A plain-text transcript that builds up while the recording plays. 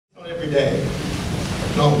Every day.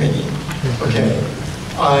 Not many. Okay.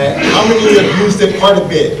 How many have used it quite a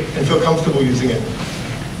bit and feel comfortable using it?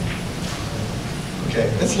 Okay,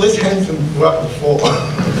 that's less hands than were before.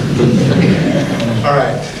 All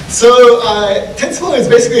right. So TensorFlow is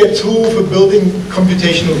basically a tool for building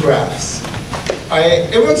computational graphs.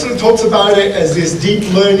 Everyone sort of talks about it as this deep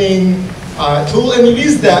learning tool, and it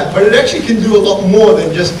is that, but it actually can do a lot more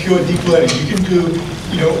than just pure deep learning. You can do,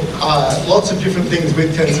 lots of different things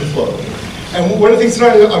with TensorFlow. And one of the things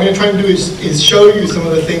that I'm going to try and do is show you some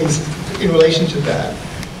of the things in relation to that.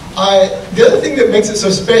 The other thing that makes it so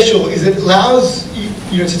special is it allows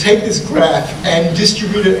you to take this graph and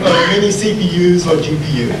distribute it over many CPUs or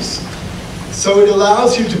GPUs. So it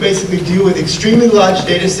allows you to basically deal with extremely large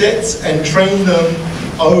data sets and train them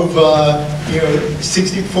over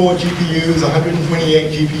 64 GPUs,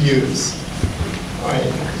 128 GPUs. All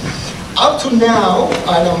right. Up to now,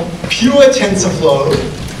 pure TensorFlow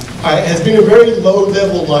has been a very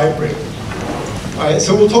low-level library.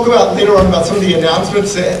 So we'll talk about later on about some of the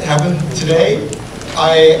announcements that happened today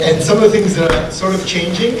and some of the things that are sort of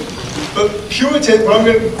changing. But what I'm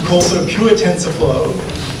going to call sort of pure TensorFlow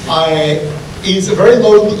is a very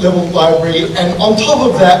low-level library, and on top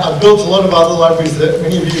of that, I've built a lot of other libraries that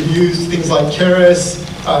many of you have used, things like Keras,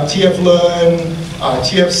 TFLearn,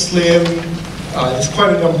 TFSlim. There's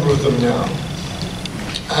quite a number of them now.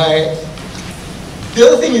 The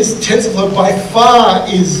other thing is TensorFlow by far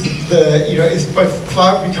is by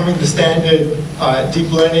far becoming the standard deep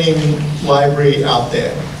learning library out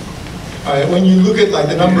there. When you look at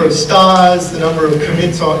the number of stars, the number of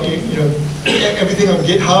commits on everything on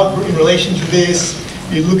GitHub in relation to this,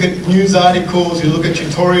 you look at news articles, you look at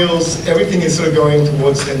tutorials, everything is sort of going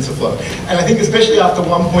towards TensorFlow. And I think especially after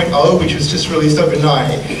 1.0, which was just released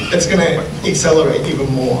overnight, that's going to accelerate even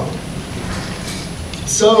more.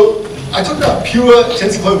 So I talked about pure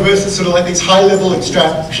TensorFlow versus sort of like these high-level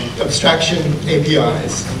abstraction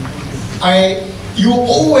APIs. You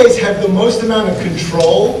always have the most amount of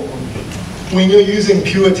control when you're using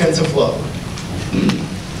pure TensorFlow.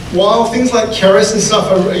 While things like Keras and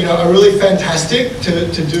stuff are really fantastic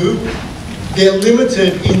to do, they're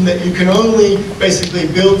limited in that you can only basically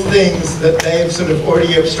build things that they've sort of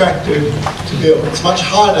already abstracted to build. It's much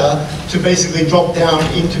harder to basically drop down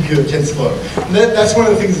into pure TensorFlow. And that's one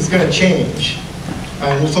of the things that's going to change.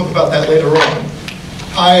 And we'll talk about that later on.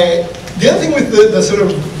 The other thing with the sort of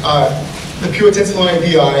the pure TensorFlow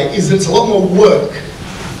API is that it's a lot more work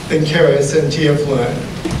than Keras and TFLearn.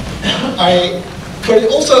 But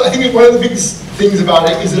also, I think one of the biggest things about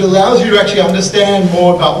it is it allows you to actually understand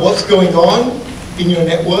more about what's going on in your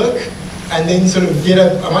network, and then sort of get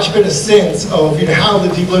a much better sense of how the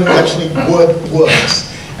deep learning actually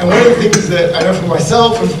works. And one of the things that I know from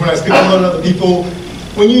myself and from when I speak to a lot of other people,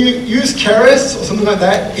 when you use Keras or something like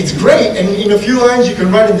that, it's great, and in a few lines you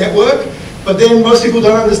can write a network, but then most people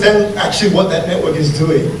don't understand actually what that network is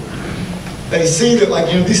doing. They see that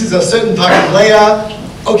this is a certain type of layer.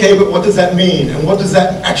 Okay, but what does that mean? And what does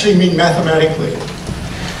that actually mean mathematically?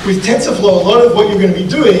 With TensorFlow, a lot of what you're going to be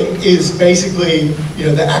doing is basically,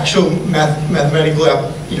 the actual mathematical,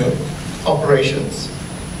 operations.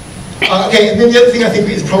 Okay, and then the other thing I think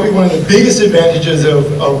is probably one of the biggest advantages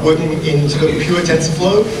of working in sort of pure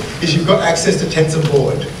TensorFlow is you've got access to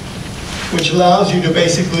TensorBoard, which allows you to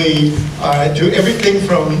basically do everything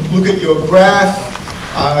from look at your graph,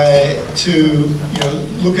 to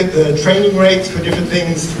look at the training rates for different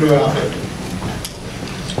things throughout it.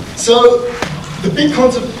 So the big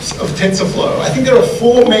concepts of TensorFlow, I think there are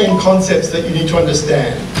 4 main concepts that you need to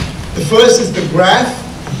understand. The first is the graph,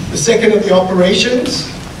 the second are the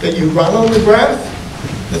operations that you run on the graph,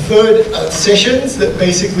 the third are sessions that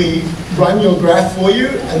basically run your graph for you,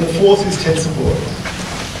 and the fourth is TensorBoard.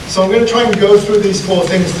 So I'm going to try and go through these 4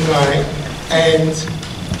 things tonight and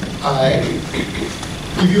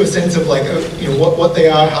give you a sense of what they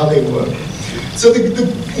are, how they work. So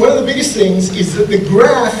one of the biggest things is that the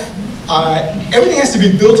graph, everything has to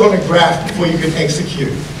be built on a graph before you can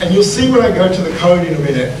execute. And you'll see when I go to the code in a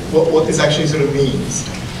minute what this actually sort of means.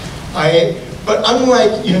 But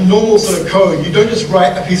unlike normal sort of code, you don't just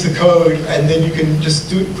write a piece of code and then you can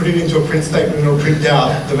just put it into a print statement and it'll print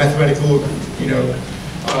out the mathematical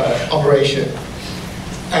operation.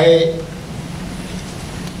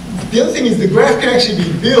 The other thing is the graph can actually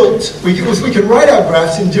be built. We can write our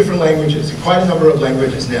graphs in different languages, quite a number of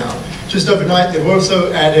languages now. Just overnight, they've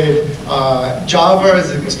also added Java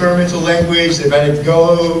as an experimental language. They've added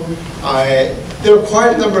Go. There are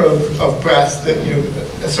quite a number of graphs that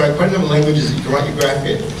quite a number of languages that you can write your graph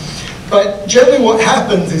in. But generally, what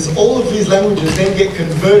happens is all of these languages then get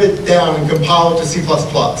converted down and compiled to C++.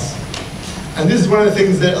 And this is one of the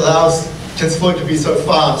things that allows TensorFlow to be so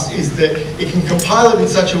fast, is that it can compile it in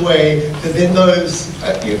such a way that then those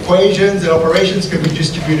equations and operations can be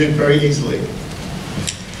distributed very easily.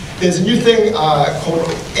 There's a new thing called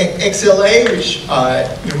XLA, which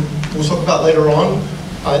we'll talk about later on.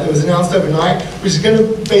 That was announced overnight, which is going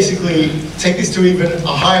to basically take this to even a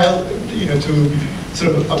higher, to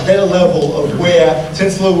sort of a better level of where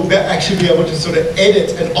TensorFlow will actually be able to sort of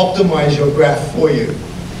edit and optimize your graph for you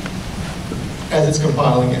as it's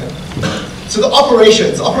compiling it. So the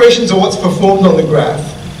operations are what's performed on the graph.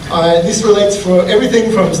 This relates for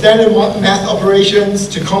everything from standard math operations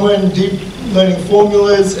to common deep learning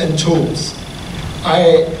formulas and tools.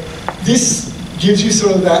 This gives you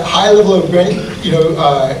sort of that high level of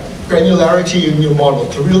granularity in your model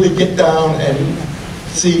to really get down and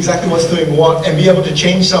see exactly what's doing what and be able to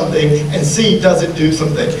change something and see, does it do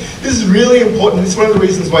something. This is really important. This is one of the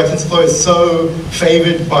reasons why TensorFlow is so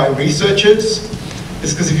favored by researchers.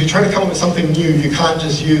 It's because if you're trying to come up with something new, you can't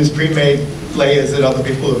just use pre-made layers that other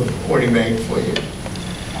people have already made for you.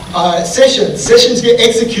 Sessions get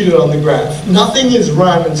executed on the graph. Nothing is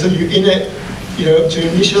run until you init, to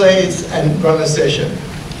initialize and run a session.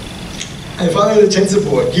 And finally, the tensor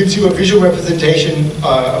board gives you a visual representation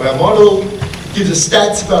of our model, gives us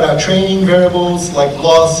stats about our training variables like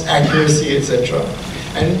loss, accuracy, etc.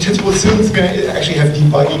 And TensorFlow soon is going to actually have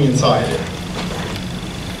debugging inside it.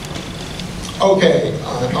 Okay,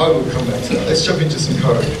 I will come back to that. Let's jump into some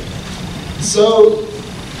code. So,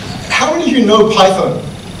 how many of you know Python?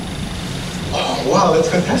 Oh, wow, that's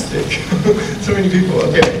fantastic. So many people,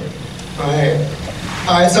 okay.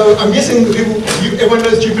 So I'm guessing the people, everyone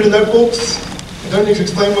knows Jupyter Notebooks? I don't need to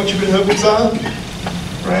explain what Jupyter Notebooks are,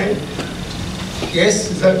 right?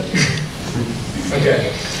 Yes, is that?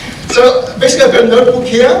 Okay. So basically I've got a notebook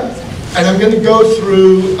here, and I'm going to go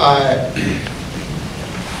through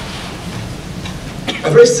a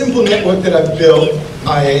very simple network that I've built,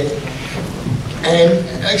 and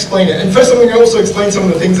explain it. And first I'm going to also explain some of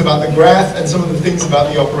the things about the graph and some of the things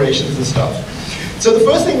about the operations and stuff. So the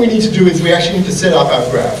first thing we need to do is we actually need to set up our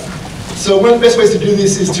graph. So one of the best ways to do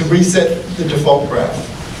this is to reset the default graph.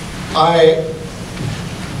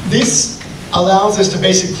 This allows us to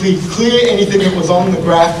basically clear anything that was on the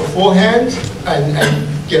graph beforehand and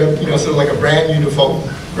get a, sort of like a brand new default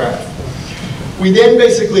graph. We then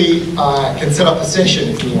basically can set up a session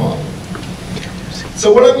if we want.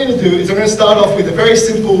 So what I'm going to do is I'm going to start off with a very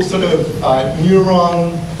simple sort of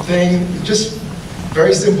neuron thing, just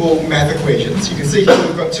very simple math equations. You can see here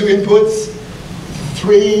we've got two inputs,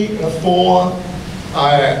 3 and a 4.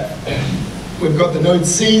 We've got the node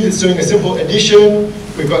C that's doing a simple addition.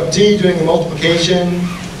 We've got D doing the multiplication,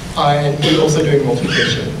 and E also doing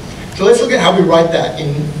multiplication. So let's look at how we write that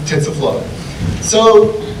in TensorFlow.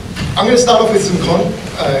 So I'm going to start off with some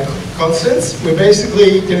constants. We're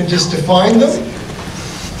basically going to just define them.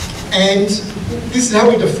 And this is how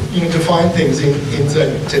we define things into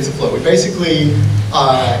TensorFlow. We basically,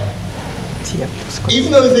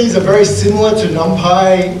 even though these are very similar to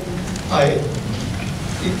NumPy,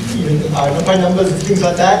 NumPy numbers and things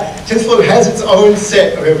like that, TensorFlow has its own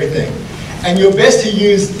set of everything. And you're best to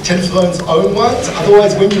use TensorFlow's own ones.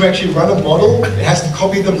 Otherwise, when you actually run a model, it has to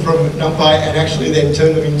copy them from NumPy and actually then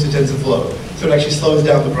turn them into TensorFlow. So it actually slows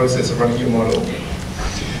down the process of running your model.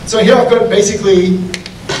 So here I've got basically,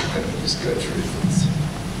 let me just go through this.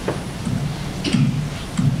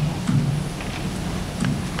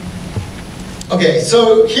 Okay,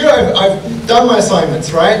 so here I've done my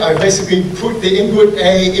assignments, right? I've basically put the input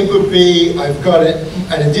A, input B, I've got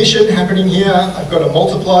an addition happening here, I've got a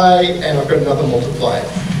multiply, and I've got another multiply.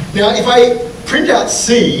 Now, if I print out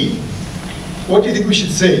C, what do you think we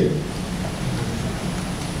should see?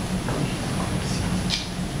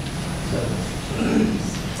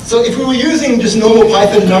 So if we were using just normal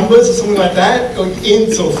Python numbers or something like that, or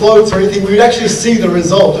ints or floats or anything, we would actually see the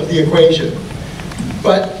result of the equation.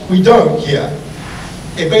 But we don't here.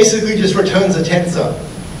 It basically just returns a tensor.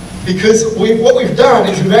 Because what we've done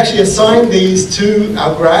is we've actually assigned these to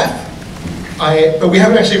our graph, but we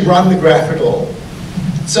haven't actually run the graph at all.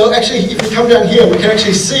 So actually, if we come down here, we can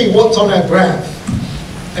actually see what's on our graph.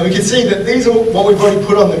 And we can see that these are what we've already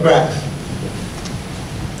put on the graph.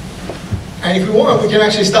 And if we want, we can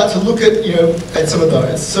actually start to look at, at some of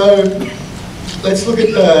those. So let's look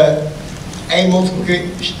at the A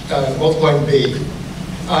multiplying B.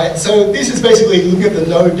 So this is basically looking at the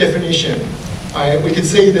node definition. We can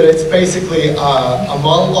see that it's basically a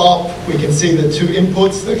model op. We can see the two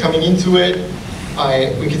inputs that are coming into it.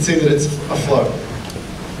 We can see that it's a float.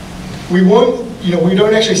 We won't, we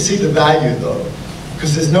don't actually see the value though,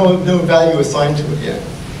 because there's no value assigned to it yet.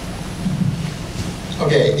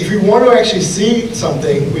 Okay, if we want to actually see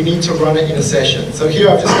something, we need to run it in a session. So here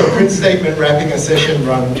I've just got a print statement wrapping a session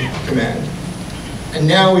run command. And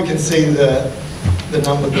now we can see the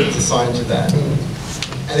number that's assigned to that.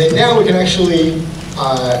 And then now we can actually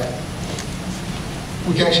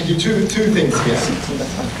do two things here.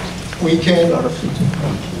 We can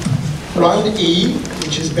run E,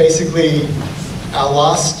 which is basically our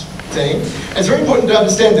last thing. And it's very important to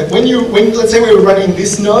understand that when let's say we were running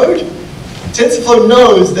this node, TensorFlow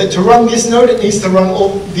knows that to run this node, it needs to run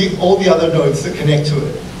all the other nodes that connect to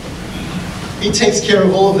it. It takes care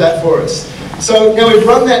of all of that for us. So now we've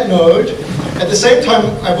run that node. At the same time,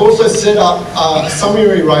 I've also set up a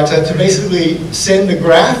summary writer to basically send the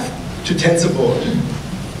graph to TensorBoard.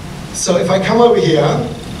 So if I come over here,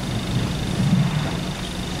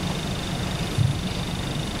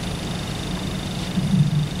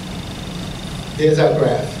 there's our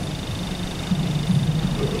graph.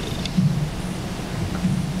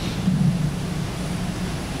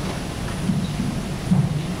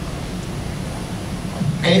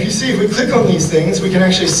 And if you see, if we click on these things, we can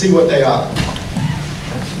actually see what they are.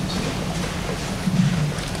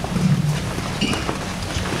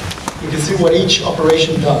 We can see what each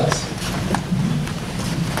operation does.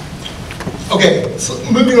 Okay, so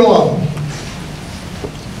moving along.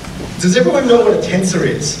 Does everyone know what a tensor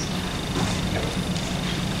is?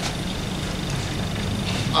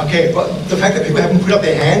 Okay, but the fact that people haven't put up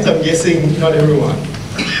their hands, I'm guessing not everyone.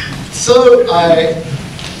 So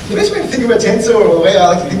the best way to think of a tensor, or the way I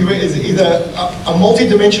like to think of it, is either a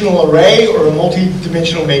multi-dimensional array or a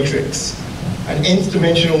multi-dimensional matrix, an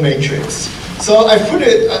nth-dimensional matrix. So I've put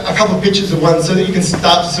a couple of pictures of one so that you can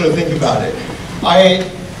start to sort of think about it.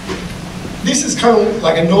 This is kind of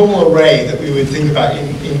like a normal array that we would think about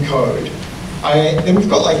in code. Then we've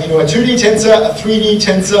got, like, a 2D tensor, a 3D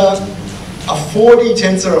tensor, a 4D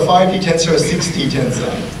tensor, a 5D tensor, a 6D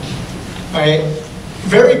tensor.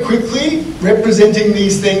 Very quickly, representing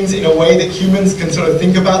these things in a way that humans can sort of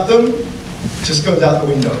think about them just goes out the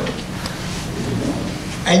window.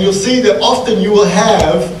 And you'll see that often you will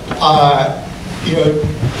have,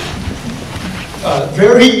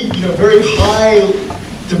 very high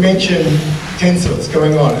dimension tensors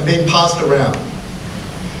going on and being passed around.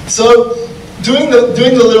 So doing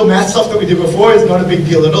the little math stuff that we did before is not a big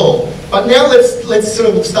deal at all. But now let's sort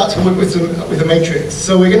of start to work with a matrix.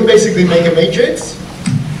 So we're going to basically make a matrix.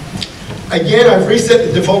 Again, I've reset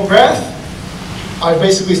the default graph. I've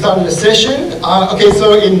basically started a session. Okay,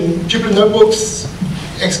 so in Jupyter Notebooks,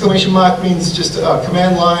 exclamation mark means just a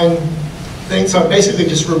command line thing. So I'm basically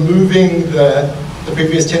just removing the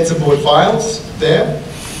previous TensorBoard files there.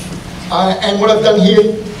 And what I've done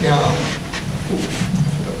here now, I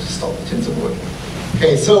forgot to stop the TensorBoard.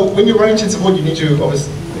 Okay, so when you're running TensorBoard, you need to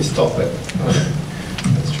obviously stop it.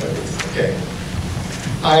 Let's try this. Okay.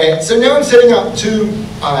 So now I'm setting up two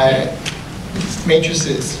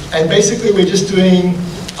matrices, and basically we're just doing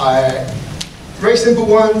very simple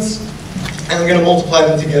ones, and we're going to multiply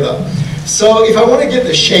them together. So if I want to get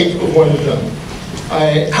the shape of one of them,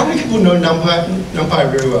 how many people know NumPy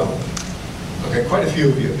very well? Okay, quite a few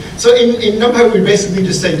of you. So in NumPy we basically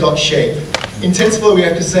just say dot shape. In TensorFlow we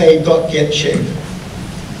have to say dot get shape,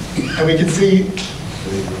 and we can see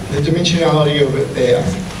the dimensionality of it there.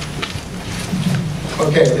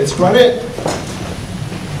 Okay, let's run it.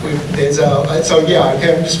 So yeah,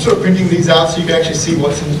 okay, I'm just sort of printing these out so you can actually see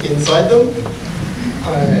what's inside them.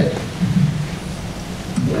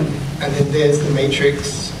 And then there's the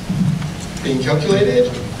matrix being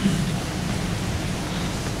calculated.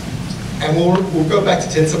 And we'll go back to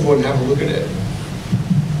TensorBoard and have a look at it.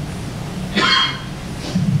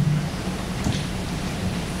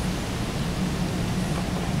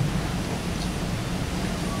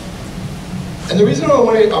 And the reason I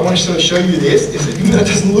want to sort of show you this is that even though it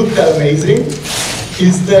doesn't look that amazing,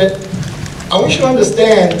 is that I want you to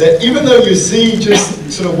understand that even though you see just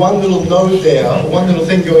sort of one little node there, or one little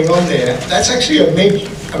thing going on there, that's actually a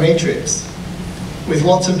matrix with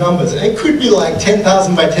lots of numbers. And it could be like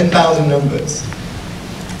 10,000 by 10,000 numbers.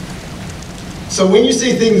 So when you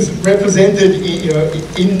see things represented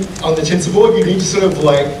on the TensorBoard, you need to sort of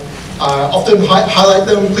like often highlight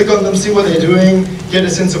them, click on them, see what they're doing, get a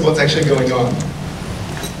sense of what's actually going on.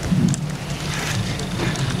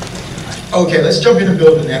 Okay, let's jump in and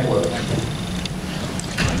build a network.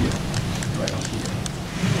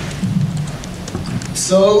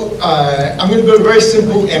 So I'm going to build a very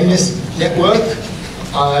simple MNIST network.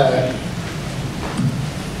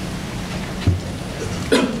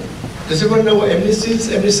 Does everyone know what MNIST is?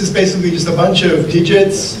 MNIST is basically just a bunch of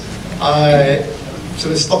digits,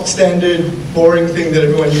 sort of stock standard, boring thing that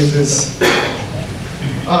everyone uses.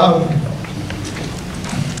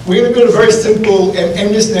 we're going to build a very simple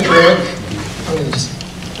MNIST network. I'm going to just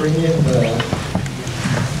bring in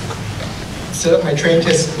set up my train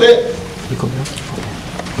test split.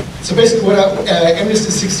 So basically what MNIST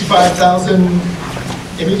is 65,000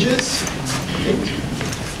 images, I think.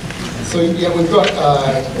 So yeah, we've got,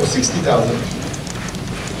 or 60,000.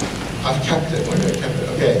 I've capped it, when did I cap it?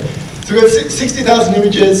 Okay. So we've got 60,000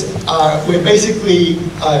 images. We're basically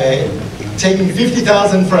taking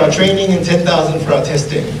 50,000 for our training and 10,000 for our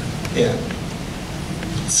testing. Yeah.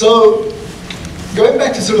 So going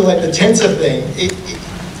back to sort of like the tensor thing,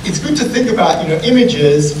 it's good to think about,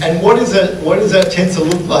 images and what does that tensor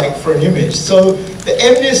look like for an image. So the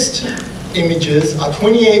MNIST images are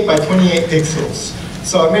 28 by 28 pixels.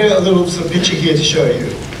 So I made a little sort of picture here to show you.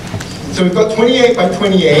 So we've got 28 by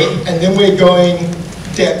 28, and then we're going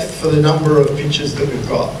depth for the number of pictures that we've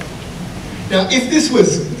got. Now, if this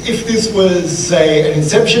was, say, an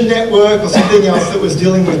inception network or something else that was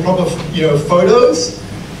dealing with proper, photos,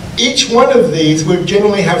 each one of these would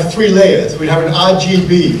generally have 3 layers. We'd have an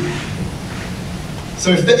RGB.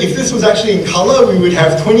 So if this was actually in color, we would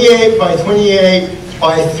have 28 by 28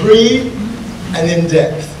 by 3, and then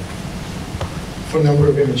depth for a number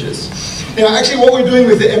of images. Now, actually, what we're doing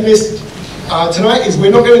with the MNIST tonight is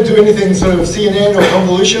we're not going to do anything sort of CNN or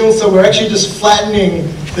convolutional, so we're actually just flattening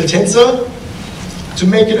the tensor to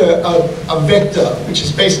make it a vector, which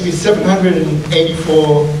is basically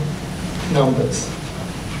 784 numbers.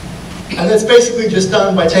 And that's basically just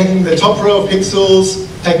done by taking the top row of pixels,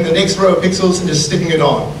 taking the next row of pixels, and just sticking it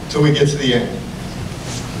on till we get to the end.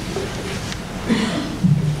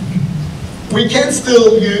 We can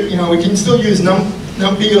still use,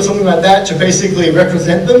 NumPy or something like that to basically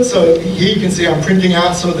represent them. So here you can see I'm printing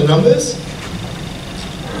out some of the numbers.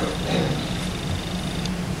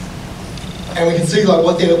 And we can see like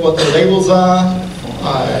what the labels are.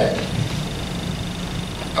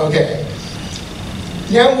 Okay.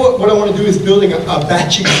 Now what I want to do is building a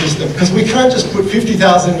batching system, because we can't just put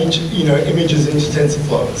 50,000 images into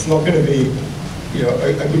TensorFlow. It's not going to be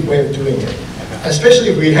a good way of doing it. Especially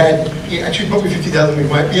if we had, actually probably 50,000 we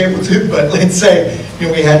might be able to, but let's say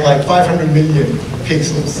we had like 500 million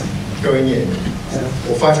pixels going in,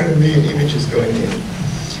 or 500 million images going in.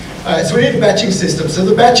 So we need a batching system. So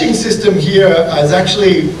the batching system here is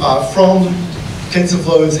actually from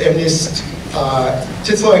TensorFlow's MNIST.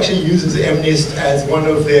 TensorFlow actually uses MNIST as one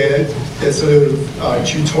of their sort of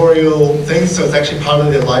tutorial things, so it's actually part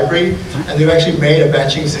of their library, and they've actually made a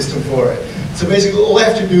batching system for it. So basically all I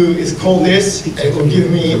have to do is call this, and it will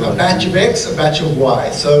give me a batch of X, a batch of Y.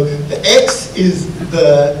 So the X is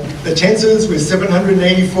the tensors with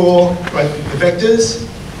 784, right, the vectors,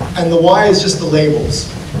 and the Y is just the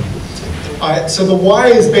labels. Alright, so the Y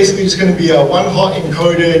is basically just going to be a one hot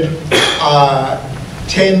encoded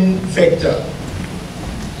 10 vector.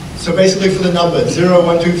 So basically for the numbers, 0,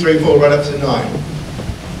 1, 2, 3, 4, right up to 9.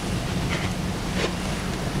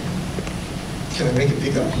 Can I make it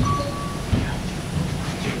bigger?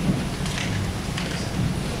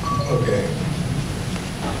 Okay.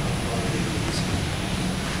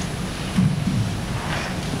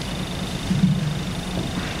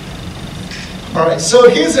 All right, so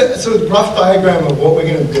here's a sort of rough diagram of what we're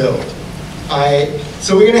going to build.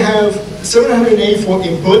 So we're going to have 784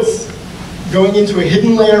 inputs going into a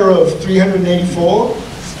hidden layer of 384,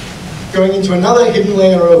 going into another hidden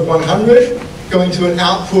layer of 100, going to an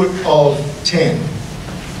output of 10.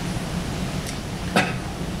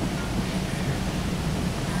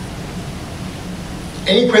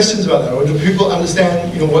 Any questions about that, or do people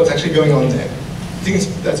understand what's actually going on there? I think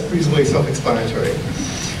that's reasonably self-explanatory.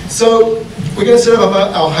 So we're going to set up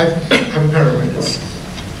our hyperparameters.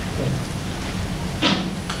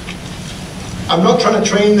 I'm not trying to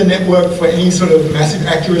train the network for any sort of massive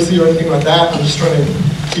accuracy or anything like that. I'm just trying to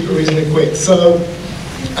keep it reasonably quick. So,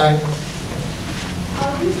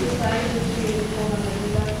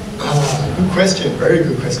 good question, very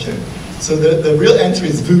good question. So the real answer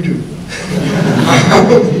is voodoo.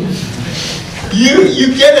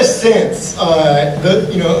 You get a sense.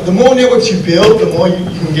 The more networks you build, the more you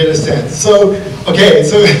can get a sense. So, okay,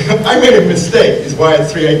 so I made a mistake, is why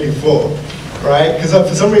it's 384, right? Because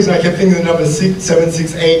for some reason I kept thinking the number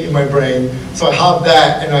 768 in my brain. So I halved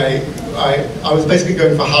that, and I was basically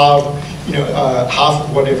going for half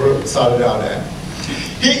of whatever it started out at.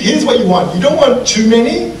 Here's what you want. You don't want too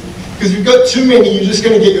many, because if you've got too many, you're just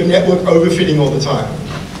going to get your network overfitting all the time.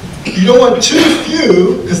 You don't want too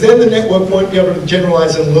few, because then the network won't be able to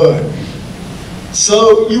generalize and learn.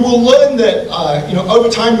 So you will learn that, over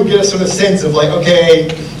time you'll get a sort of sense of like,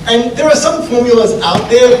 okay, and there are some formulas out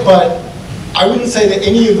there, but I wouldn't say that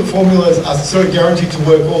any of the formulas are sort of guaranteed to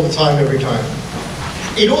work all the time, every time.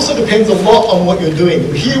 It also depends a lot on what you're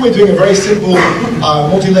doing. Here we're doing a very simple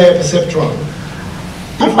multi-layer perceptron.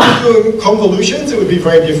 If we're doing convolutions, it would be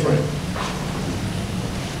very different.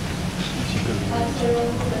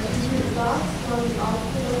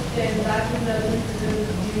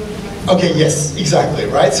 Okay, yes, exactly,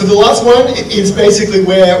 right? So the last one is basically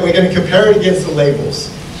where we're going to compare it against the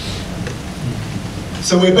labels.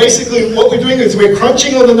 So we're basically, what we're doing is we're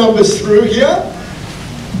crunching all the numbers through here.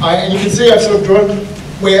 And you can see I've sort of drawn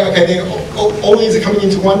where, okay, all these are coming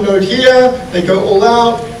into one node here, they go all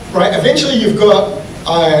out, right? Eventually you've got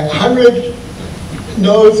 100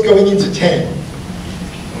 nodes going into 10.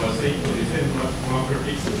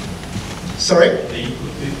 Sorry?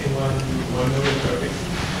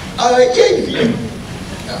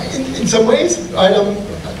 Yeah, in some ways.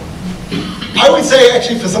 I would say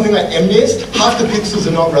actually for something like MNIST, half the pixels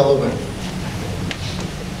are not relevant.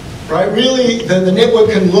 Right? Really, the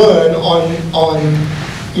network can learn on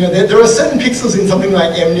you know, there are certain pixels in something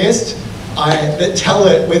like MNIST that tell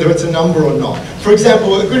it whether it's a number or not. For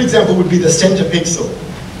example, a good example would be the center pixel.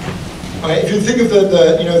 Right? If you think of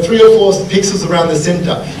the you know, 3 or 4 pixels around the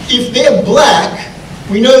center, if they're black,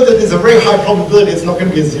 we know that there's a very high probability it's not going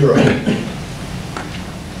to be a 0.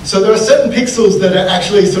 So there are certain pixels that are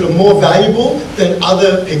actually sort of more valuable than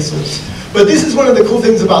other pixels. But this is one of the cool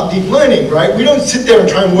things about deep learning, right? We don't sit there and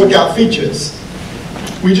try and work out features.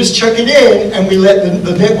 We just chuck it in and we let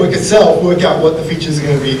the network itself work out what the features are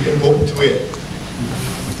going to be important to it.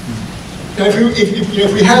 Now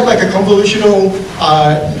if we had like a convolutional,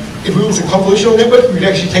 if it was a convolutional network, we'd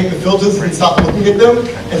actually take the filters and start looking at them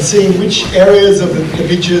and seeing which areas of the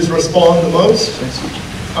features respond the most.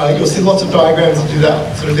 You'll see lots of diagrams that do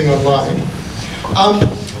that sort of thing online.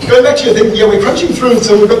 Going back to your thing, yeah, we're crunching through,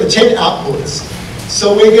 so we've got the 10 outputs.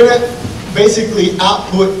 So we're going to basically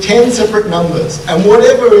output 10 separate numbers. And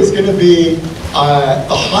whatever is going to be the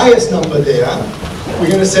highest number there, we're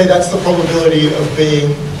going to say that's the probability of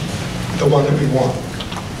being the one that we want.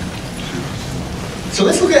 So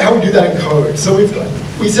let's look at how we do that in code. So we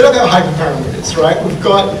set up our hyperparameters, right? We've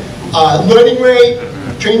got learning rate,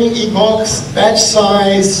 training epochs, batch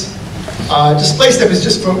size, display step is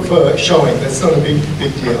just for showing. That's not a big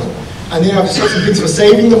deal. And then I've just got some things for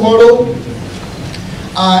saving the model.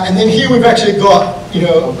 And then here we've actually got, you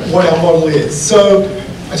know, what our model is. So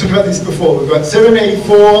I talked about this before. We've got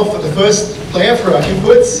 784 for the first layer for our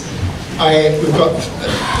inputs. We've got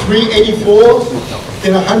 384,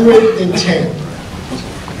 then 100, then 10.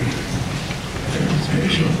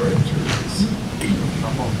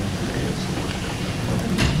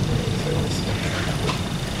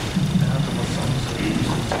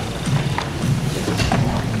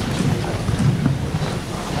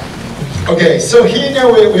 Okay, so here now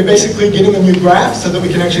we're basically getting a new graph so that we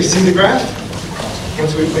can actually see the graph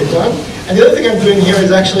once we're done. And the other thing I'm doing here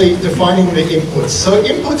is actually defining the inputs. So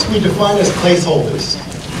inputs we define as placeholders.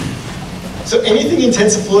 So anything in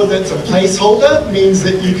TensorFlow that's a placeholder means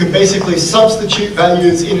that you can basically substitute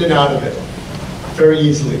values in and out of it very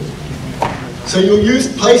easily. So you'll use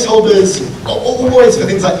placeholders always for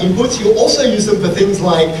things like inputs. You'll also use them for things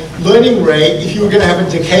like learning rate if you were going to have a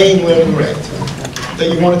decaying learning rate that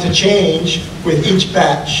you wanted to change with each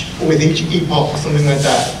batch or with each epoch or something like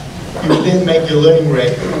that. You would then make your learning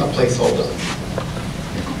rate a placeholder.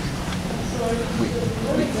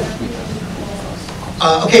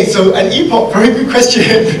 Okay, so an epoch, very good question.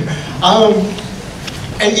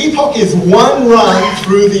 An epoch is one run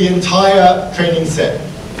through the entire training set.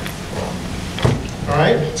 All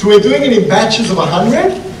right, so we're doing it in batches of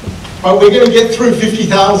 100, but we're going to get through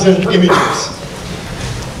 50,000 images.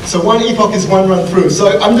 So one epoch is one run through.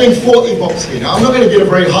 So I'm doing 4 epochs here. Now I'm not going to get a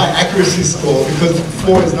very high accuracy score because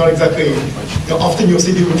 4 is not exactly, you know, often you'll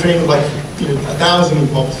see people training like 1,000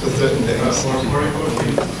 epochs for certain things.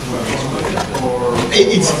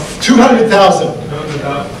 It's 200,000,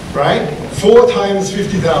 right? 4 times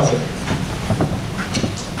 50,000.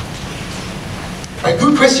 Right,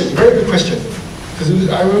 good question, very good question. Because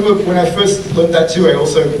I remember when I first learned that too, I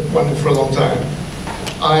also wondered for a long time.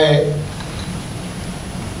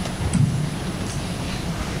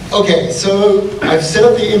 Okay, so I've set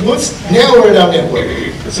up the inputs. Now we're at our network.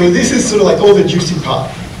 So this is sort of like all the juicy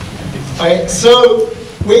part. Right, so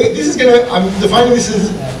I'm defining this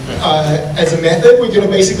as a method. We're going to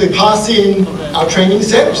basically pass in our training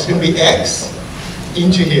set, which is going to be X,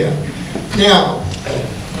 into here. Now,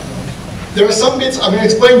 there are some bits, I'm going to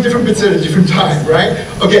explain different bits at a different time, right?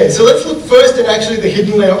 Okay, so let's look first at actually the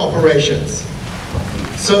hidden layer operations.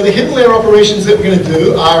 So the hidden layer operations that we're going to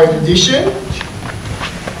do are an addition,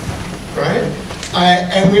 right?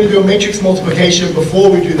 And we're going to do a matrix multiplication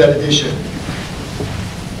before we do that addition.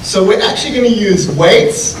 So we're actually going to use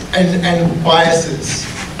weights and biases.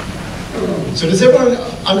 So does everyone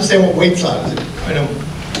understand what weights are? I don't.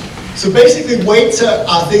 So basically weights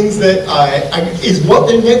are things that is what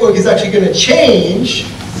the network is actually going to change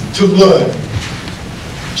to learn.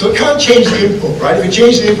 So it can't change the input, right? If we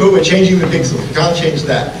change the input, we're changing the pixel. We can't change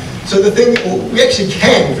that. So the thing, well, we actually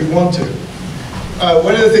can if we want to.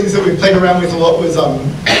 One of the things that we played around with a lot was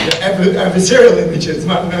adversarial images.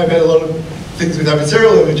 Martin and I have had a lot of things with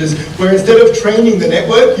adversarial images, where instead of training the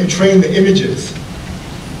network, you train the images.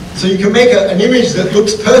 So you can make an image that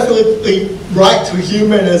looks perfectly right to a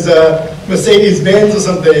human as a Mercedes-Benz or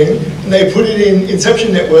something, and they put it in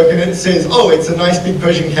Inception Network, and it says, oh, it's a nice big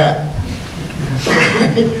Persian cat.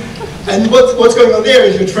 And what's going on there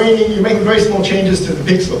is you're making very small changes to the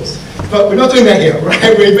pixels. But we're not doing that here,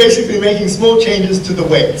 right? We're basically making small changes to the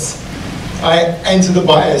weights, right, and to the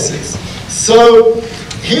biases. So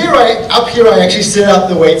up here I actually set out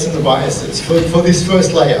the weights and the biases for this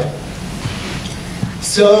first layer.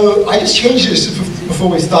 So I just changed this before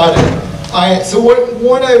we started. So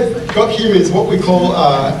what I've got here is what we call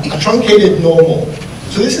a truncated normal.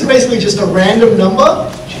 So this is basically just a random number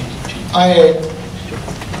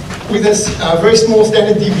with a very small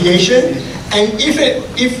standard deviation, and if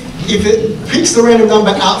it picks the random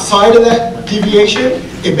number outside of that deviation,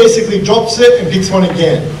 it basically drops it and picks one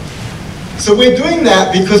again. So we're doing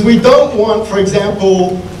that because we don't want, for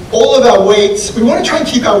example, all of our weights, we want to try and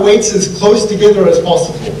keep our weights as close together as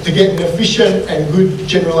possible to get an efficient and good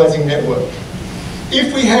generalizing network.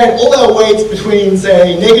 If we had all our weights between,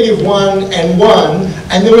 say, -1 and 1,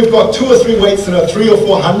 and then we've got 2 or 3 weights that are 300 or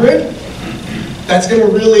 400, that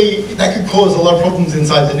could cause a lot of problems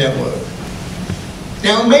inside the network.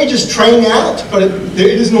 Now, it may just train out, but it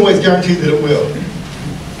isn't always guaranteed that it will.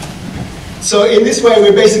 So in this way,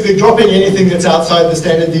 we're basically dropping anything that's outside the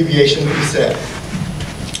standard deviation that we set.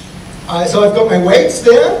 So I've got my weights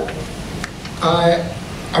there.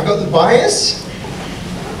 I've got the bias.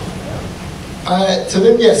 So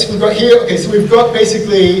then, yes, we've got here, okay, so we've got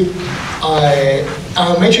basically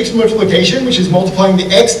our matrix multiplication, which is multiplying the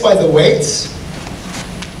x by the weights.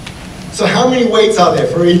 So how many weights are there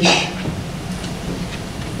for each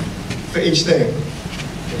thing?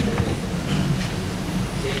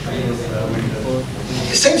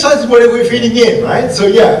 Same size as what we're feeding in, right? So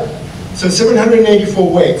yeah, so 784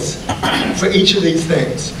 weights for each of these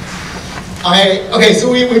things. Okay,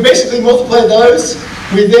 so we basically multiply those.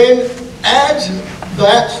 We then add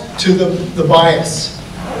that to the bias.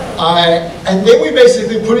 And then we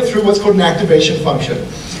basically put it through what's called an activation function.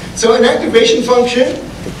 So an activation function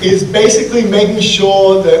is basically making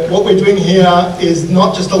sure that what we're doing here is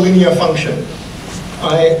not just a linear function.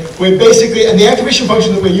 We're basically, and the activation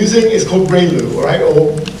function that we're using is called ReLU, right,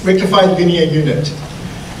 or rectified linear unit.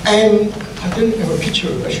 And I didn't have a picture,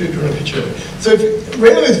 I should have drawn a picture of it. So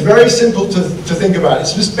ReLU is very simple to think about.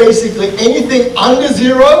 It's just basically anything under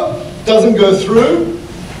 0 doesn't go through,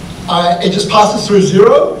 it just passes through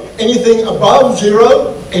 0. Anything above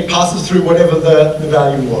 0, it passes through whatever the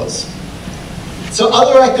value was. So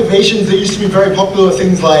other activations that used to be very popular,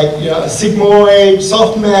 things like sigmoid,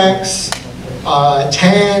 softmax,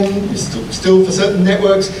 tan, still for certain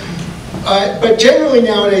networks. But generally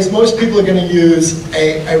nowadays, most people are going to use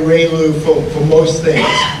a ReLU for most things.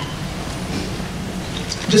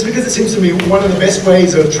 Just because it seems to be one of the best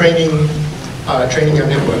ways of training our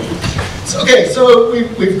network. So, okay, so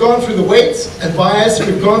we've gone through the weights and bias.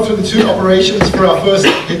 We've gone through the 2 operations for our first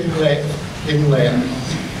hidden layer.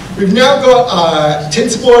 We've now got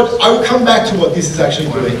TensorBoard. I will come back to what this is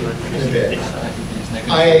actually doing in a bit.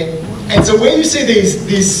 And so where you see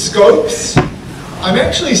these scopes, I'm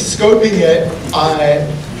actually scoping it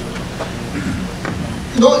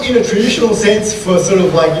not in a traditional sense for sort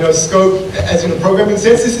of like, scope as in a programming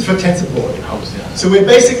sense. This is for TensorBoard. So we're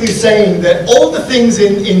basically saying that all the things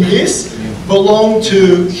in this belong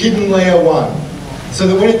to hidden layer 1. So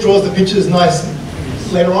that when it draws the pictures nice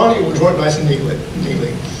later on, it will draw it nice and neatly.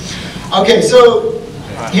 Okay, so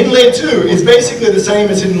hidden layer 2 is basically the same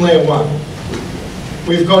as hidden layer 1.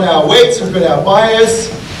 We've got our weights, we've got our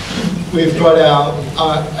bias, we've got our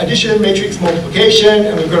addition, matrix multiplication,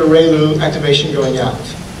 and we've got a ReLU activation going out.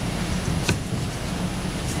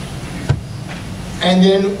 And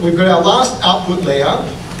then we've got our last output layer,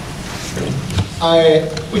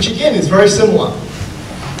 which again is very similar.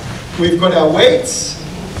 We've got our weights,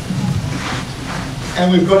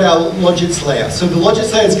 and we've got our logits layer. So the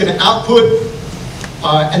logits layer is going to output,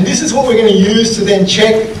 and this is what we're going to use to then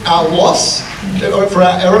check our loss for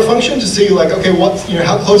our error function to see, like, okay,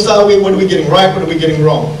 how close are we? What are we getting right? What are we getting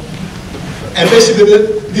wrong? And basically,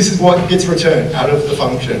 this is what gets returned out of the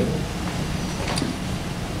function.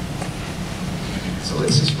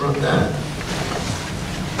 let's just run that.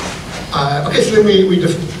 Okay, so then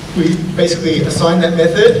we basically assign that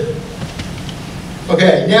method.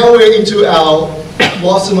 Okay, now we're into our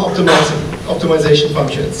loss and optimization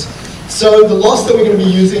functions. So the loss that we're going to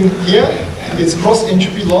be using here is cross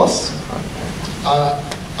entropy loss.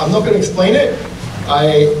 I'm not going to explain it.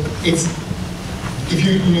 If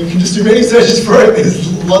you can just do many searches for it,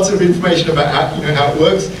 there's lots of information about how it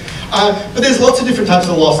works. But there's lots of different types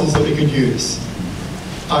of losses that we could use.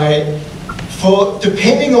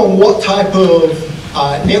 Depending on what type of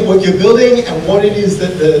network you're building and what it is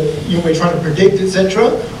that we're trying to predict,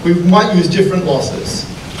 etc., we might use different losses.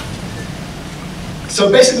 So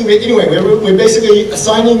basically, we're basically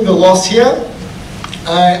assigning the loss here,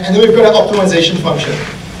 and then we've got our optimization function.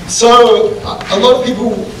 So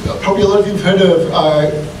probably a lot of you have heard of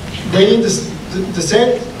gradient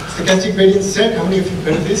descent, stochastic gradient descent. How many of you have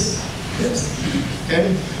heard of this? Yes.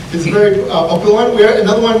 Okay. It's a very popular one.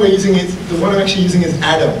 Another one we're using is, the one I'm actually using is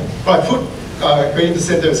Atom. But I put gradient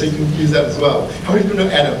descent there so you can use that as well. How many people know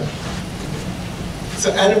Atom?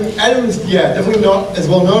 So Atom is, definitely not as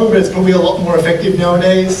well known, but it's probably a lot more effective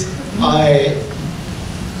nowadays.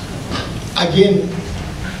 Again,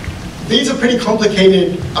 these are pretty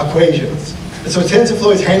complicated equations. And so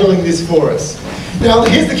TensorFlow is handling this for us. Now,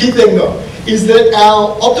 here's the key thing though, is that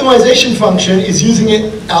our optimization function is using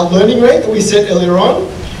our learning rate that we set earlier on,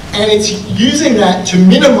 and it's using that to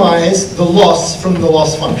minimize the loss from the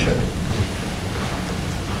loss function.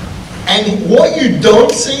 And what you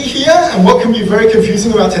don't see here, and what can be very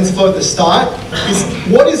confusing about TensorFlow at the start, is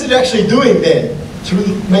what is it actually doing then to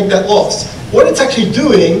make that loss? What it's actually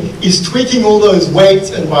doing is tweaking all those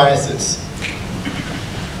weights and biases.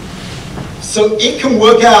 So it can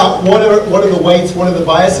work out what are the weights, what are the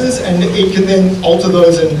biases, and it can then alter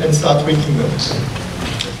those and start tweaking them.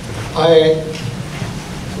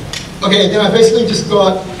 Okay, then I basically just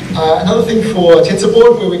got another thing for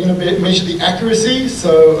TensorBoard where we're going to measure the accuracy,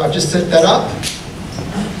 so I've just set that up.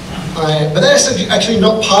 But that's actually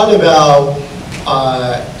not part of our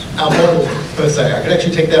model per se. I could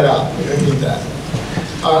actually take that out. We don't need that.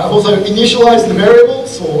 I've also initialized the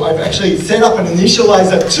variables, or I've actually set up an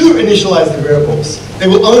initializer to initialize the variables. They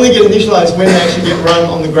will only get initialized when they actually get run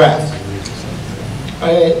on the graph.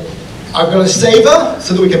 I've got a saver,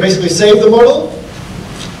 so that we can basically save the model.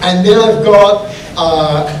 And then I've got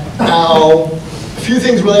a few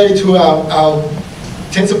things related to our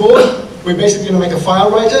TensorBoard. We're basically going to make a file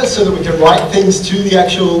writer so that we can write things to the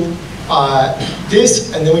actual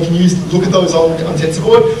disk, and then we can look at those on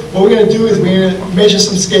TensorBoard. What we're going to do is we're going to measure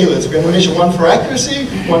some scalars. We're going to measure one for accuracy,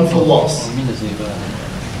 one for loss.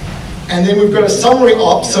 And then we've got a summary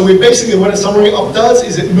op. So basically what a summary op does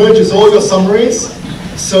is it merges all your summaries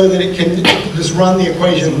so that it can just run the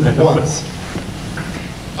equation once.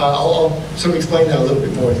 I'll sort of explain that a little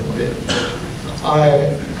bit more in a bit.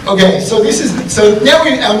 Okay, so now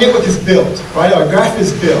our network is built, right? Our graph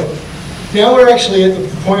is built. Now we're actually at the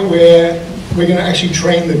point where we're going to actually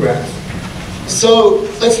train the graph. So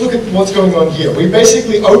let's look at what's going on here. We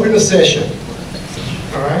basically open a session,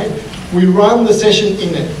 all right? We run the session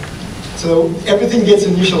init. So everything gets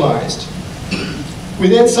initialized. We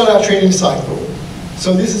then start our training cycle.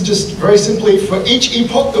 So this is just very simply for each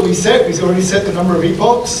epoch that we set, we've already set the number of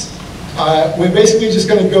epochs. We're basically just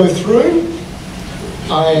going to go through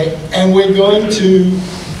and we're going to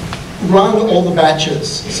run all the batches.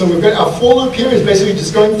 So we've got our for loop here is basically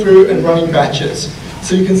just going through and running batches.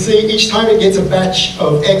 So you can see each time it gets a batch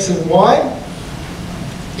of X and Y,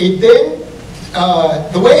 it then,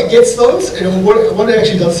 the way it gets those, and what it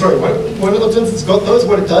actually does, once it's got those,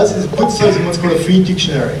 what it does is it puts those in what's called a feed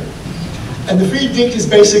dictionary. And the feed dict is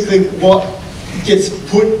basically what gets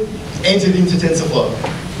entered into TensorFlow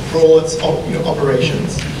for all its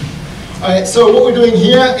operations. So what we're doing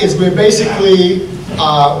here is we're basically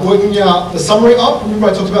working out the summary op. Remember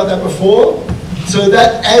I talked about that before? So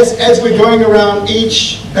that as we're going around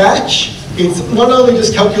each batch, it's not only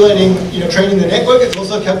just calculating, training the network, it's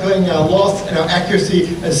also calculating our loss and our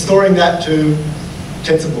accuracy and storing that to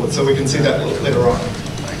TensorBoard, so we can see that later on.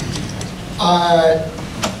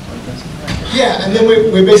 And then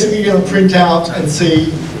we're basically going to print out and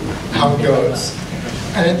see how it goes.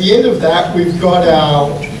 And at the end of that, we've got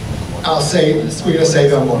our save. We're going to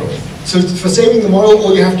save our model. So for saving the model,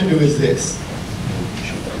 all you have to do is this.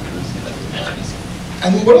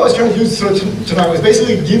 And what I was trying to do tonight was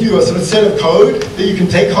basically give you a sort of set of code that you can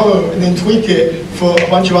take home and then tweak it for a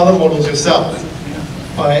bunch of other models yourself.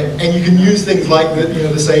 And you can use things like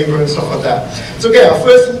the saver and stuff like that. So okay, our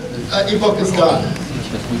first epoch is done.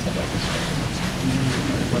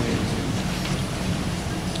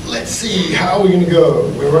 Let's see, how are we going to go?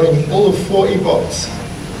 We're running all of 4 epochs.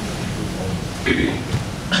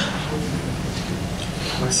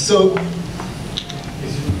 So, can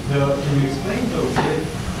you explain the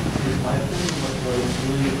width in Python? What it's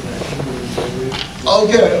really exactly?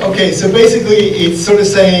 okay. So basically, it's sort of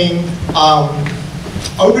saying,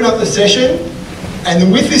 open up the session, and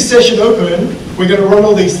then with this session open, we're going to run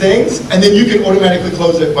all these things, and then you can automatically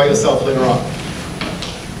close it by yourself later on.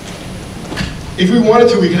 If we wanted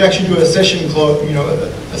to, we could actually do a session close,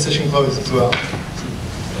 a session close as well.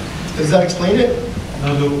 Does that explain it?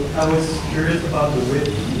 No, I was curious about the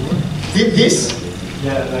width. This?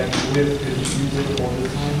 Yeah, like width, could you use it all the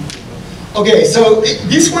time? Okay, so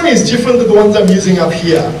this one is different than the ones I'm using up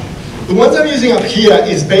here. The ones I'm using up here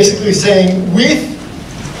is basically saying with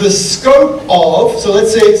the scope of, so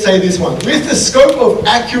let's say this one, with the scope of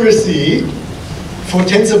accuracy for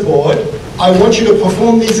TensorBoard, I want you to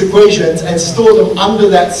perform these equations and store them under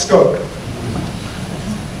that scope.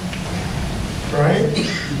 Right? Two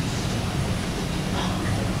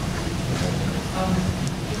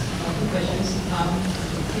questions.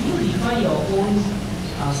 Can you define your own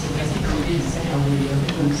stochastic gradient?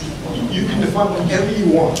 You can define whatever you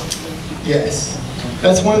want. Yes.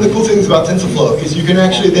 That's one of the cool things about TensorFlow, is you can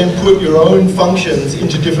actually then put your own functions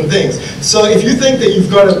into different things. So if you think that you've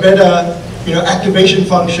got a better, activation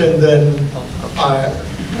function than, How do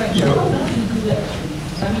you do that?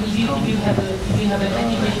 I mean, if you have an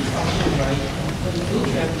activation function, right? But you don't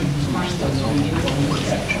have to define the gradient from each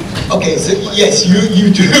caption. Okay, so yes, you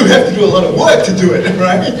do have to do a lot of work to do it,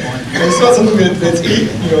 right? And it's not something that's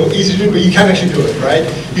easy to do, but you can actually do it, right?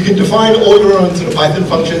 You can define all your own sort of Python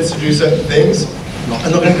functions to do certain things. I'm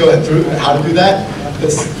not going to go through how to do that.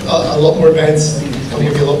 That's a lot more advanced. It's going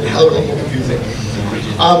to be a lot more confusing.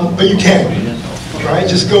 But you can, right?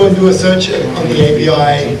 Just go and do a search on the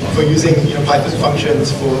API for using Python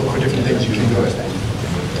functions for different things. You can do it.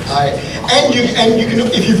 And you can,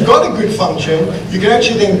 if you've got a good function, you can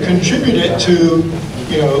actually then contribute it to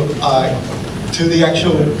to the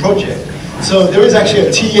actual project. So there is actually a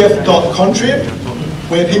tf.contrib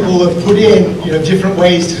where people have put in different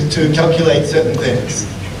ways to calculate certain things.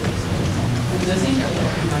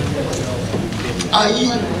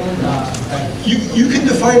 You can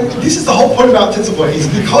define, this is the whole point about TensorFlow, is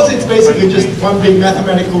because it's basically just one big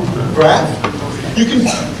mathematical graph, you can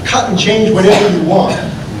cut and change whatever you want.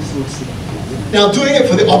 Now doing it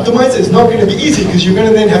for the optimizer is not going to be easy because you're going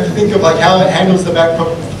to then have to think of like how it handles the back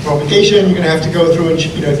propagation. You're going to have to go through and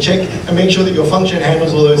check and make sure that your function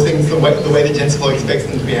handles all those things the way that TensorFlow expects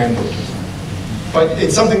them to be handled. But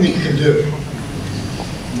it's something that you can do.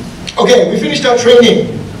 Okay, we finished our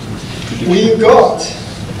training. We've got,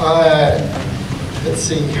 let's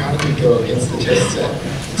see, how do we go against the test set?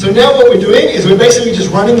 So now what we're doing is we're basically just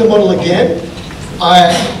running the model again.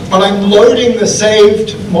 But I'm loading the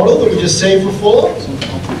saved model that we just saved before,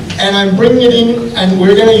 and I'm bringing it in, and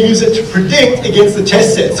we're going to use it to predict against the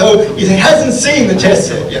test set. So it hasn't seen the test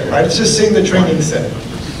set yet, right? It's just seen the training set.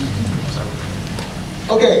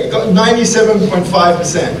 Okay, it got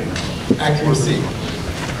 97.5% accuracy,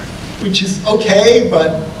 which is okay,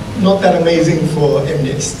 but not that amazing for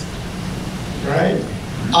MNIST, right?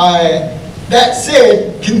 That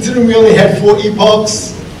said, considering we only had 4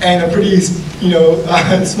 epochs and a pretty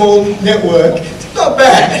small network, it's not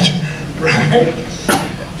bad, right?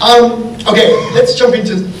 Okay, let's jump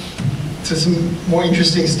into some more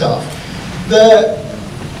interesting stuff. The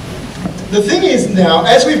thing is now,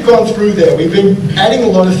 as we've gone through there, we've been adding a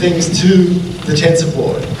lot of things to the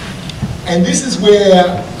TensorBoard. And this is where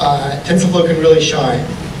TensorFlow can really shine.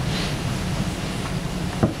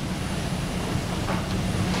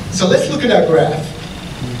 So let's look at our graph.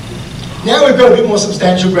 Now we've got a bit more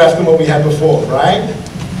substantial graph than what we had before, right?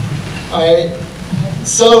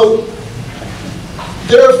 So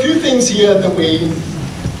there are a few things here that we.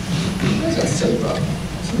 Where's that saver?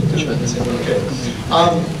 Okay.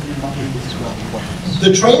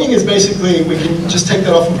 The training is basically, we can just take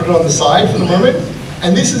that off and put it on the side for the moment.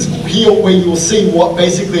 And this is here where you'll see what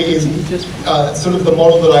basically is sort of the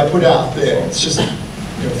model that I put out there. It's just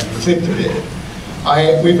flipped a bit.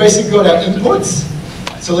 We've basically got our inputs.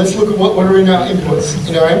 So let's look at what are in our inputs.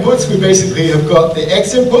 In our inputs, we basically have got the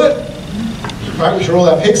X input, right, which are all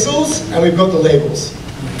our pixels, and we've got the labels.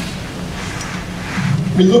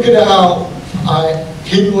 We look at our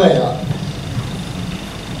hidden layer.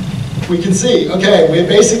 We can see, okay, we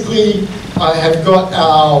basically have got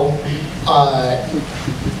our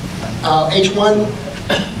H1,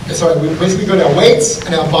 sorry, we've basically got our weights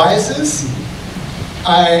and our biases,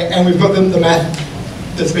 and we've got the math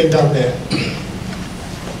that's been done there.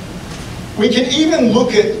 We can even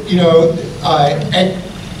look at,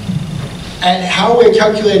 at how we're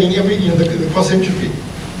calculating every, the cross entropy.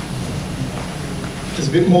 there's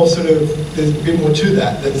a bit more there's a bit more to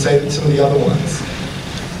that than say some of the other ones.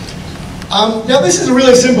 Now this is a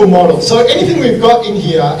really simple model. So anything we've got in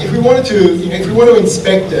here, if we wanted to, if we want to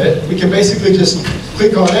inspect it, we can basically just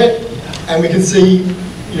click on it, and we can see,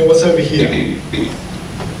 what's over here.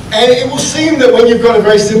 And it will seem that when you've got a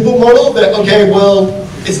very simple model, that okay, well,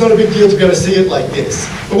 it's not a big deal to be able to see it like this.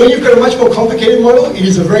 But when you've got a much more complicated model, it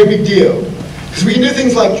is a very big deal, because we can do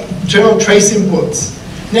things like turn on trace inputs.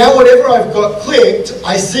 Now whatever I've got clicked,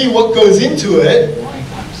 I see what goes into it,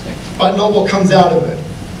 but not what comes out of it.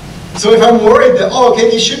 So if I'm worried that, oh, okay,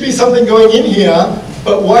 there should be something going in here,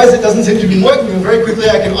 but why is it doesn't seem to be working, and very quickly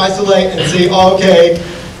I can isolate and see, oh, okay,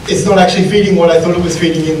 it's not actually feeding what I thought it was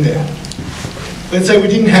feeding in there. Let's say we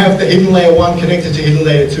didn't have the hidden layer 1 connected to hidden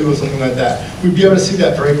layer 2 or something like that. We'd be able to see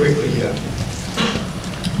that very quickly here.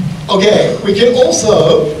 Okay, we can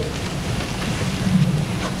also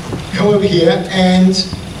come over here and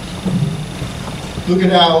look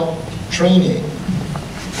at our training,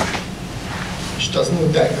 which doesn't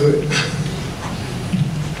look that good.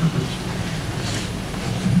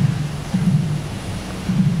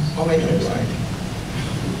 Oh, wait, no, right.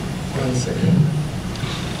 1 second.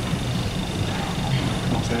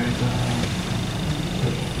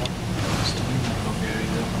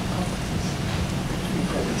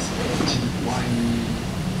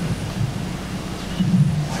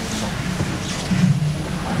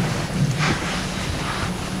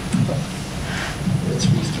 Let's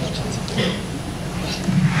restart TensorFlow.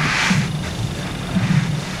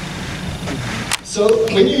 So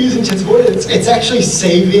when you're using TensorFlow, it's actually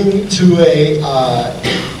saving to a,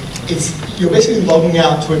 you're basically logging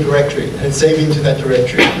out to a directory and it's saving to that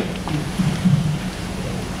directory.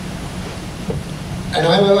 And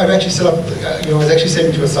I've actually set up, I was actually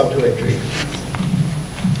saving to a subdirectory.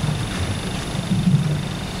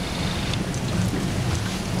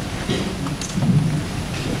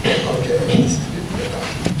 Okay.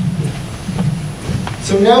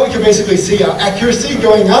 So now we can basically see our accuracy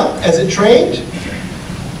going up as it trained,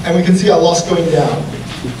 and we can see our loss going down.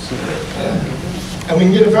 And we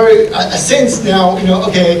can get a sense now,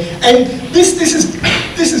 okay, and this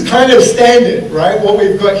is kind of standard, right, what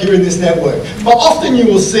we've got here in this network. But often you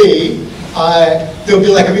will see there'll be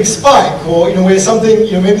like a big spike, or where something,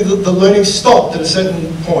 maybe the learning stopped at a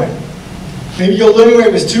certain point. Maybe your learning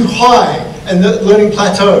rate was too high and the learning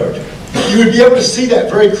plateaued. You would be able to see that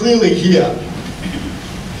very clearly here.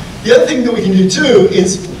 The other thing that we can do too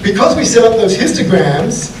is, because we set up those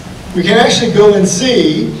histograms, we can actually go and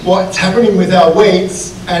see what's happening with our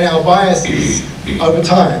weights and our biases over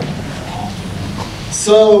time.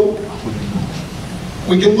 So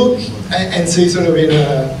we can look and see sort of in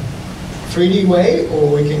a 3D way,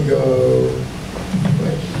 or we can go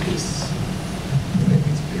like this. Make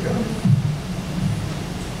this bigger.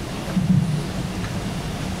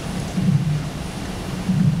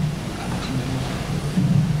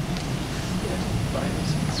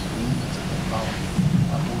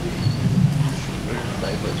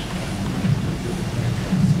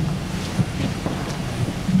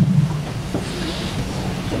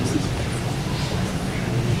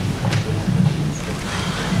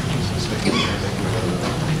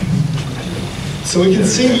 So we can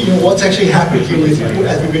see what's actually happened here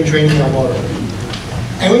as we've been training our model.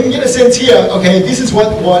 And we can get a sense here, okay, this is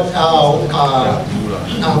what our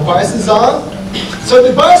biases are. So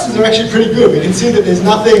the biases are actually pretty good. We can see that there's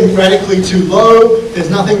nothing radically too low, there's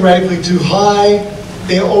nothing radically too high.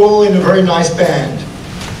 They're all in a very nice band.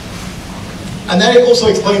 And that also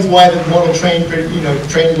explains why the model trained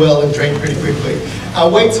trained well and trained pretty quickly. Our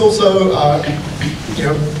weights also are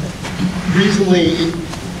reasonably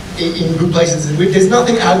in good places. There's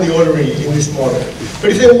nothing out of the ordinary in this model.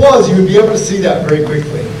 But if there was, you would be able to see that very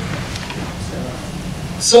quickly.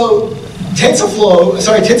 So TensorBoard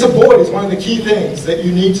is one of the key things that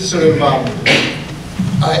you need to sort of,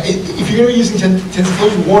 if you're going to be using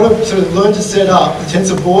TensorFlow, you want to sort of learn to set up the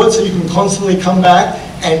TensorBoard so you can constantly come back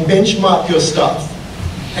and benchmark your stuff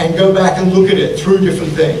and go back and look at it through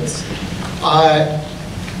different things. Can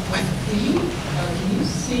you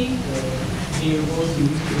see the variables you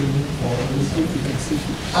need for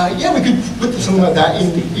this? Yeah, we could put something like that in,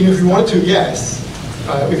 if we wanted to, yes.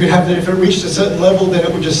 We could have that if it reached a certain level, then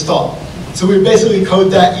it would just stop. So we basically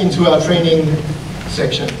code that into our training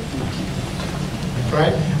section.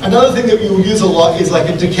 Right? Another thing that we will use a lot is like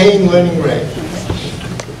a decaying learning rate.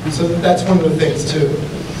 So that's one of the things too.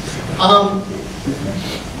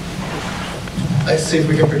 Let's see if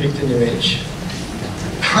we can predict an image.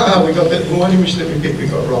 We got that one image that we picked, we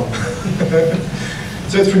got wrong.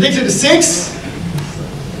 So it's predicted a 6,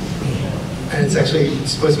 and it's actually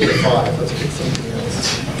supposed to be a 5. Let's pick something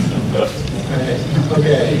else. Okay.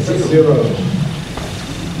 Okay, so 0.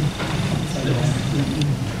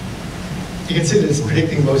 You can see that it's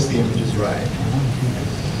predicting most of the images right.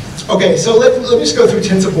 Okay, so let me just go through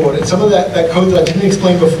TensorBoard. And some of that code that I didn't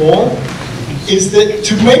explain before is that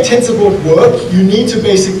to make TensorBoard work, you need to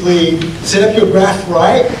basically set up your graph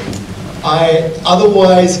right.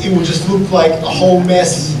 Otherwise, it will just look like a whole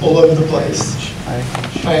mess all over the place.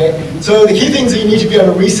 Right? So the key things that you need to be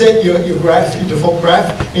able to reset your graph, your default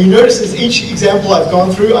graph. And you notice as each example I've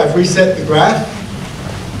gone through, I've reset the graph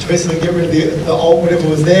to basically get rid of the old whatever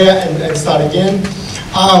was there and start again.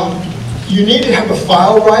 You need to have a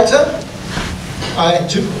file writer.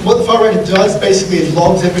 What the file writer does basically is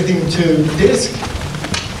logs everything to disk,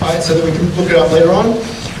 so that we can look it up later on.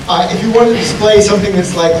 If you want to display something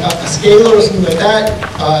that's like a scalar or something like that,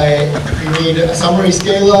 you need a summary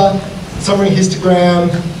scalar, summary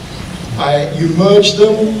histogram. You merge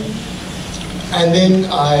them, and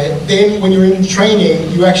then when you're in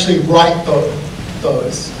training, you actually write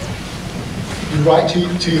those. You write to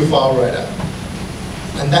your file writer,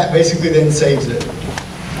 and that basically then saves it.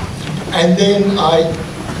 And then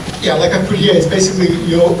yeah, like I put here, it's basically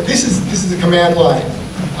this is a command line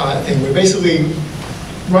thing. We're basically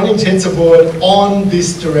running TensorBoard on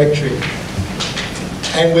this directory,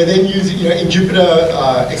 and we're then using, in Jupyter,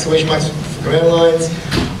 exclamation marks for command lines.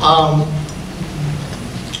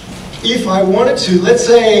 If I wanted to, let's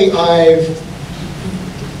say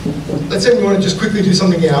we want to just quickly do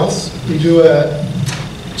something else. We do a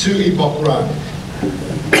 2-epoch run,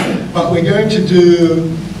 but we're going to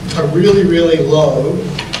do a really, really low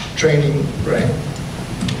training rate.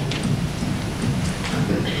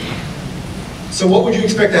 So what would you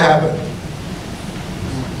expect to happen?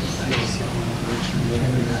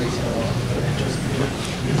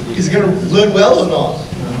 Is it going to learn well or not?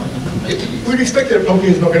 We'd expect that it probably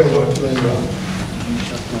is not going to learn well.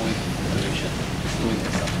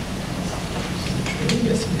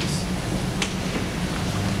 Yes, please.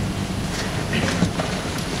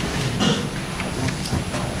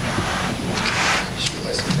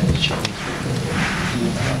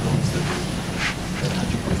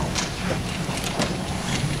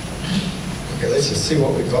 Okay, let's just see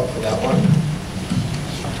what we've got for that one.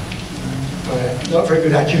 Not very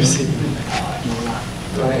good accuracy.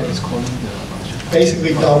 Right.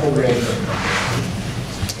 Basically double random.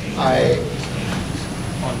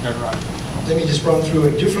 Let me just run through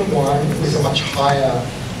a different one with a much higher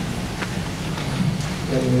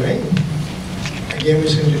learning rate. Again, we're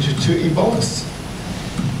just going to do 2 epochs.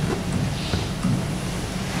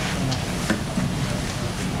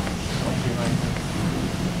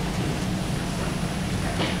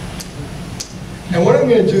 And what I'm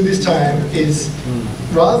going to do this time is,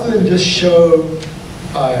 rather than just show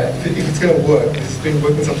if it's going to work, because it's been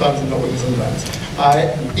working sometimes and not working sometimes,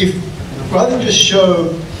 rather than just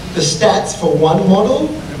show the stats for one model,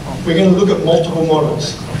 we're going to look at multiple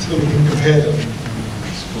models so that we can compare them.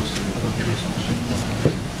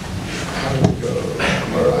 How do we go?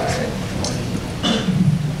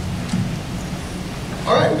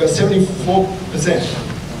 All right, we've got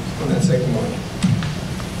 74% on that second one.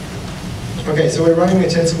 Okay, so we're running the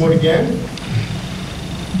TensorBoard again.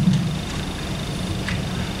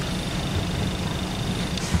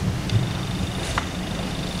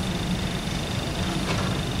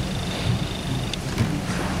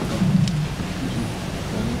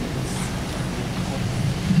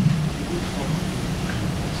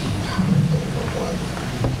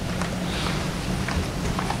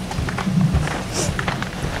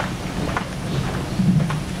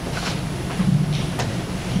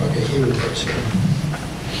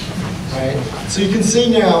 So you can see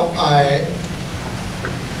now,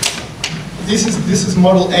 this is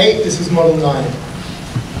model 8, this is model 9.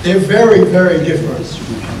 They're very, very different.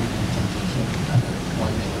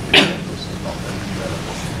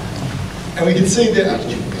 And we can see that,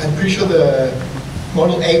 I'm pretty sure the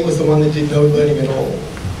model 8 was the one that did no learning at all.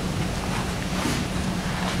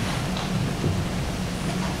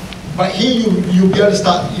 But here you'll be able to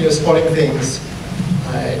start spotting things.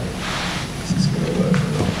 Is this going to work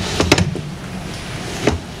or not?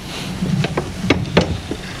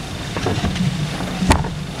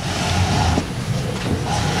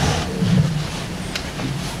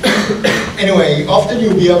 Anyway, often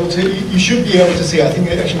you'll be able to, you should be able to see, I think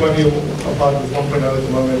it actually might be a bug with 1.0 at the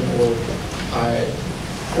moment,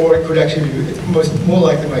 or it could actually be, it's more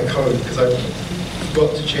likely my code, because I've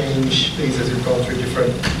got to change these as we've gone through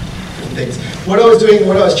different things. What I was doing,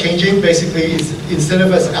 what I was changing basically is, instead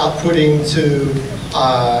of us outputting to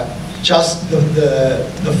just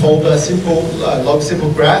the folder simple, log simple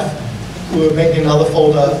graph, we're making another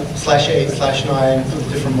folder /8/9 for the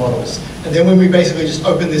different models. And then when we basically just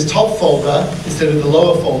open this top folder instead of the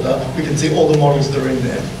lower folder, we can see all the models that are in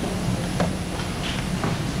there.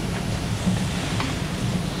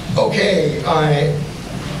 Okay, I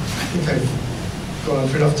think I've gone on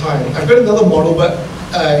for enough time. I've got another model, but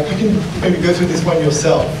you can maybe go through this one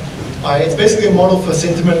yourself. It's basically a model for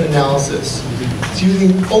sentiment analysis. It's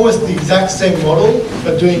using almost the exact same model,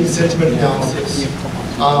 but doing sentiment analysis.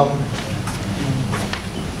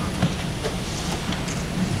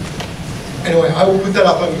 Anyway, I will put that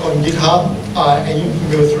up on GitHub, and you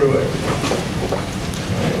can go through it.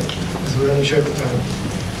 Because we're only short of time.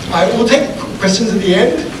 I will take questions at the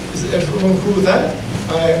end. Is everyone cool with that?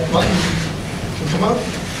 Martin can come up.